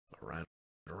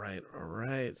All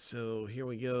right. So here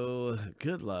we go.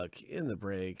 Good luck in the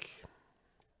break.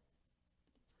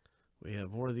 We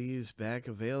have more of these back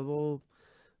available.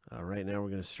 Right now, we're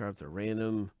going to start the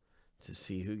random to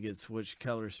see who gets which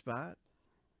color spot.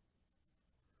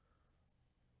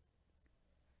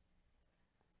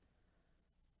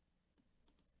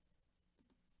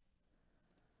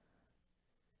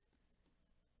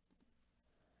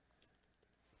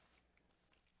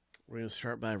 We're going to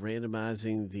start by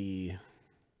randomizing the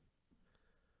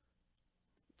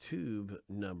tube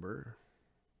number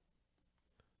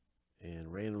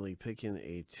and randomly picking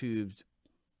a tubed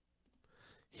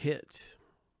hit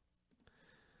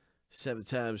 7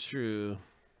 times through.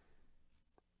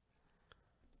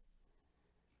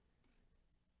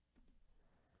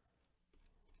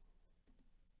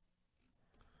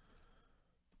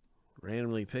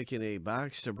 Randomly picking a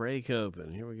box to break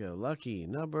open. Here we go. Lucky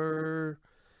number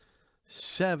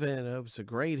 7. I hope it's a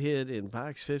great hit in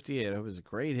box 58. I hope it's a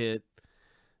great hit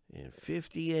in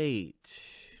 58.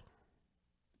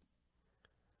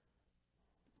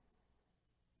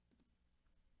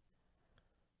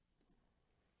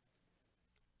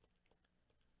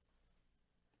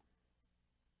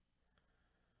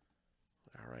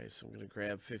 All right, so I'm going to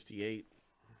grab 58.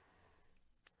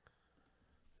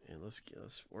 And let's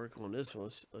work on this one.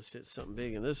 Let's hit something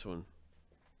big in this one.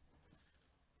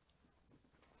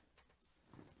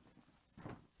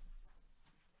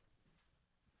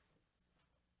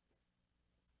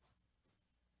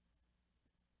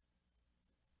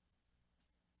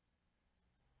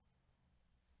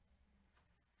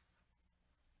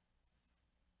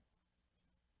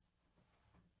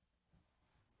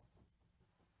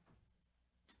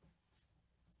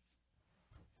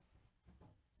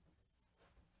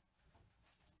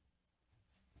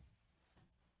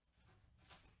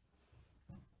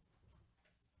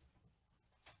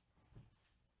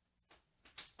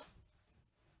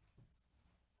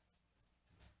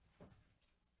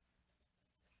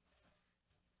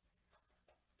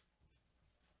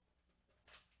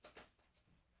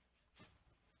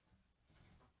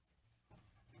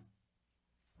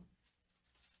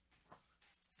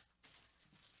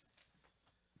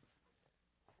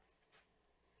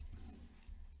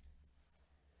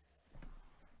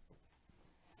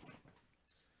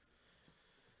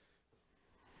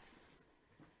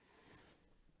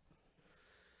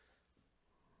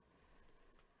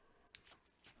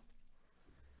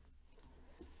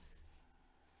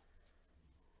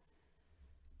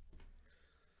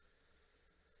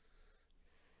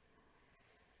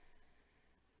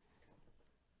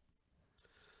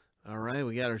 All right,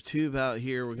 we got our tube out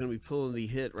here. We're going to be pulling the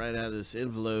hit right out of this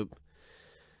envelope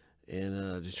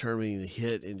and determining the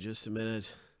hit in just a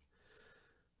minute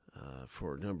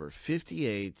for number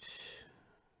 58.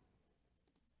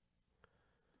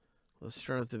 Let's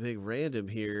start with the big random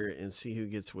here and see who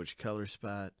gets which color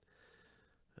spot.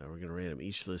 We're going to random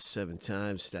each list 7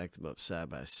 times, stack them up side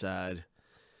by side.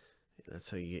 And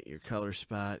that's how you get your color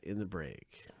spot in the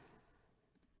break.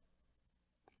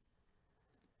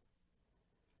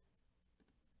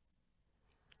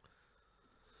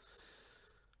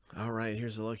 All right,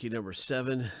 here's the lucky number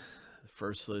 7. The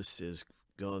first list is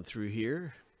going through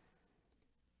here.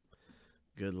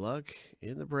 Good luck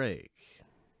in the break.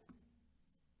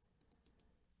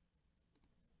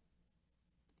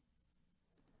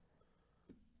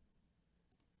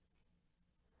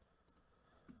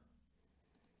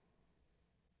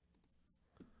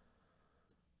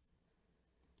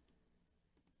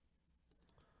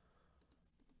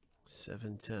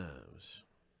 Seven times.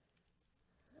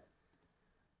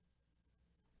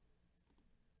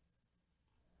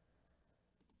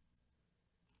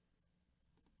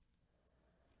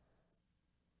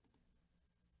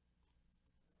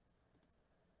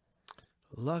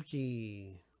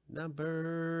 Lucky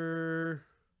number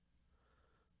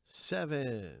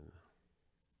 7.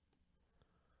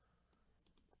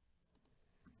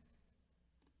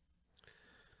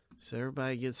 So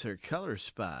everybody gets their color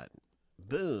spot.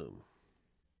 Boom.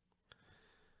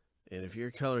 And if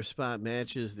your color spot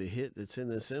matches the hit that's in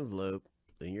this envelope,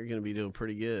 then you're going to be doing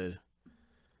pretty good.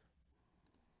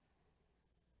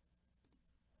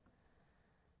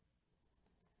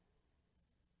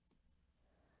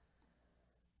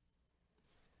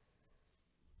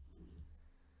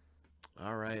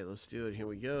 All right, let's do it. Here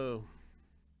we go.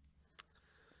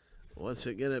 What's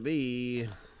it going to be?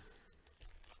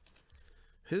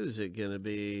 Who's it going to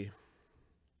be?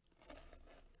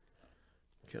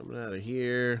 Coming out of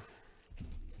here.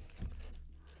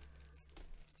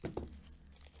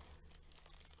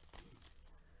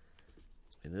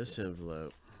 In this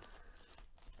envelope.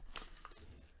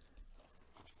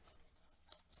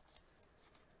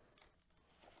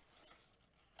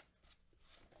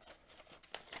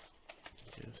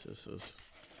 This was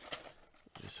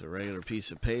just a regular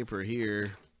piece of paper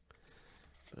here.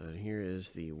 But here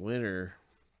is the winner.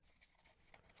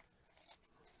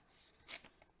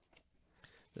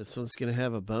 This one's going to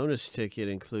have a bonus ticket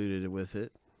included with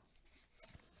it.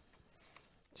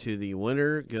 To the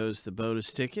winner goes the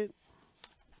bonus ticket.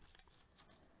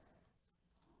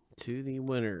 To the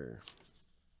winner.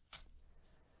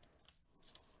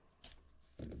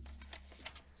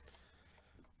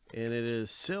 And it is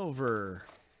silver.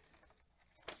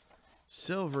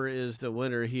 Silver is the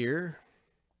winner here.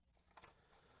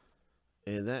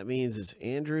 And that means it's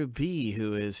Andrew B.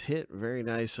 who is hit very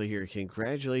nicely here.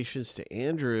 Congratulations to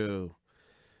Andrew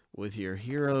with your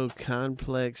Hero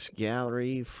Complex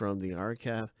Gallery from the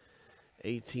Archive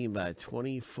 18 by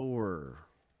 24.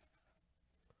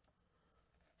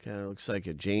 Kind of looks like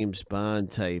a James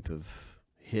Bond type of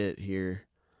hit here.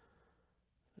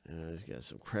 He's got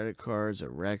some credit cards, a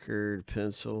record,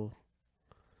 pencil,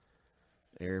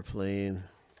 airplane,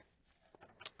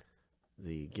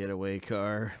 the getaway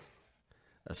car,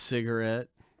 a cigarette.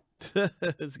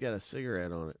 It's got a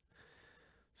cigarette on it.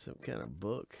 Some kind of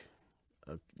book.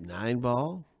 A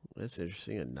 9-ball. That's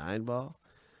interesting. A 9-ball.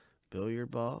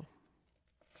 Billiard ball.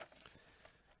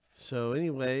 So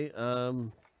anyway,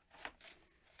 oh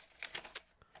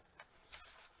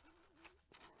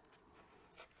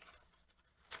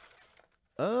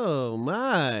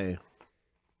my.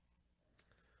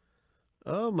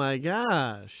 Oh my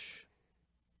gosh.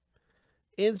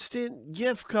 Instant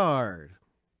gift card.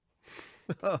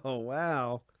 Oh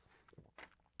wow.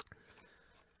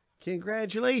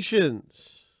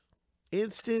 Congratulations.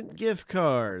 Instant gift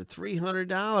card,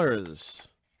 $300.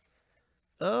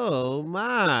 Oh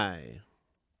my.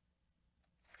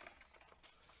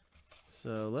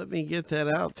 So let me get that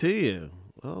out to you.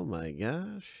 Oh my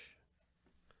gosh.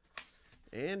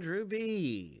 Andrew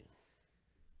B.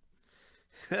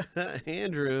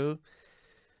 Andrew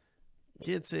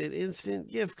gets an instant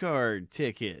gift card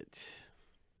ticket.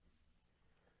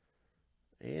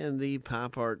 And the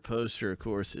pop art poster, of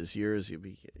course, is yours. You'll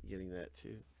be getting that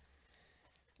too.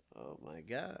 Oh my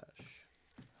gosh.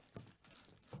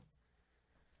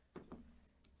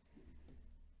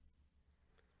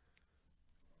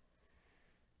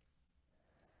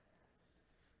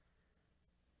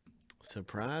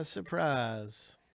 Surprise, surprise.